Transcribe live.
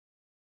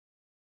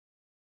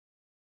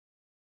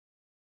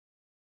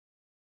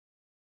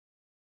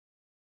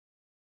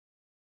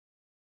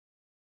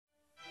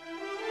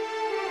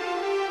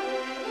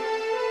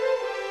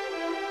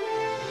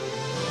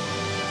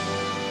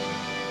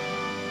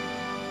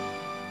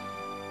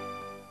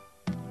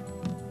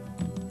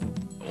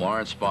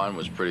Lawrence Spahn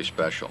was pretty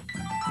special.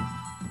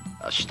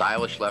 A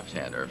stylish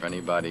left-hander. If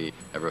anybody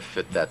ever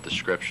fit that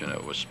description,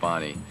 it was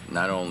Spahny.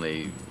 Not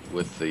only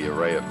with the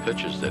array of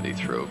pitches that he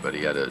threw, but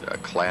he had a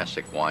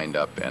classic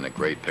wind-up and a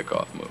great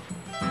pickoff move.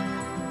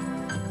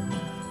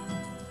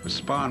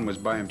 Spahn was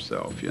by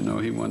himself. You know,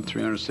 he won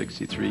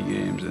 363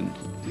 games, and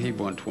he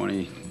won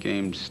 20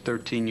 games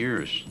 13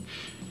 years.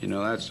 You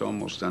know, that's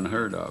almost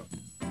unheard of.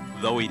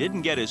 Though he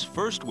didn't get his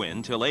first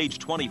win till age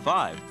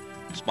 25,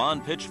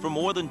 Spahn pitched for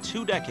more than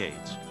 2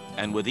 decades,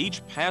 and with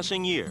each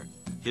passing year,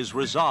 his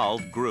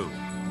resolve grew.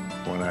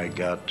 When I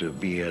got to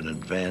be an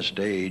advanced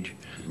age,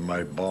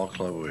 my ball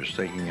club was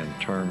thinking in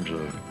terms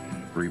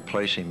of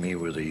replacing me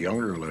with a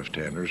younger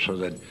left-hander, so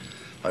that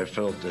I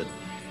felt that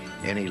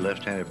any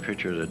left-handed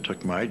pitcher that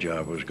took my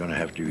job was going to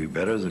have to be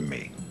better than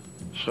me.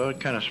 So it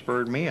kind of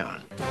spurred me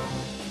on.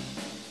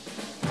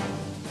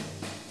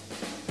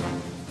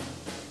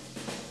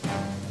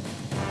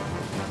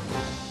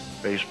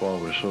 Baseball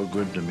was so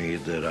good to me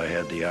that I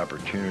had the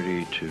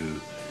opportunity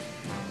to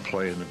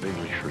play in the big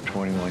leagues for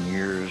 21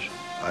 years.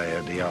 I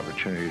had the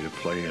opportunity to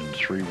play in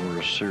 3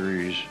 World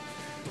Series.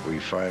 We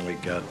finally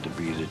got to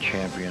be the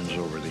champions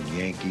over the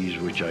Yankees,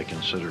 which I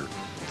consider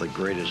the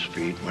greatest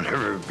feat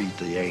whenever we beat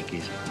the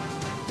Yankees.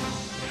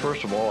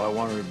 First of all, I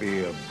wanted to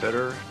be a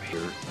better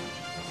hitter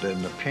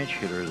than the pinch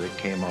hitter that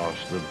came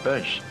off the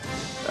bench.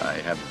 I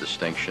had the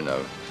distinction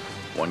of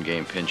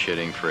 1-game pinch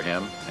hitting for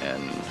him,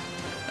 and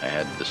I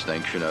had the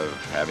distinction of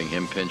having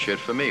him pinch hit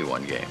for me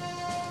 1 game.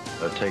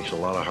 It takes a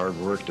lot of hard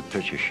work to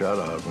pitch a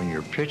shutout when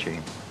you're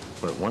pitching,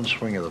 but 1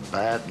 swing of the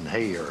bat and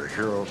hey, you're a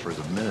hero for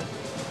the minute.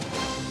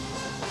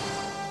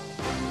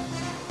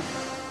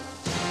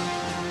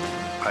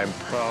 I'm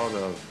proud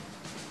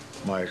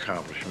of my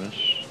accomplishments.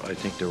 I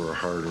think they were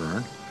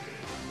hard-earned.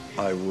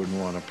 I wouldn't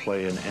want to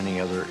play in any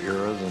other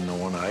era than the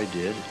one I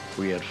did.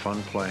 We had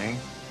fun playing,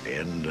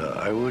 and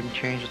I wouldn't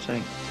change a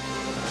thing.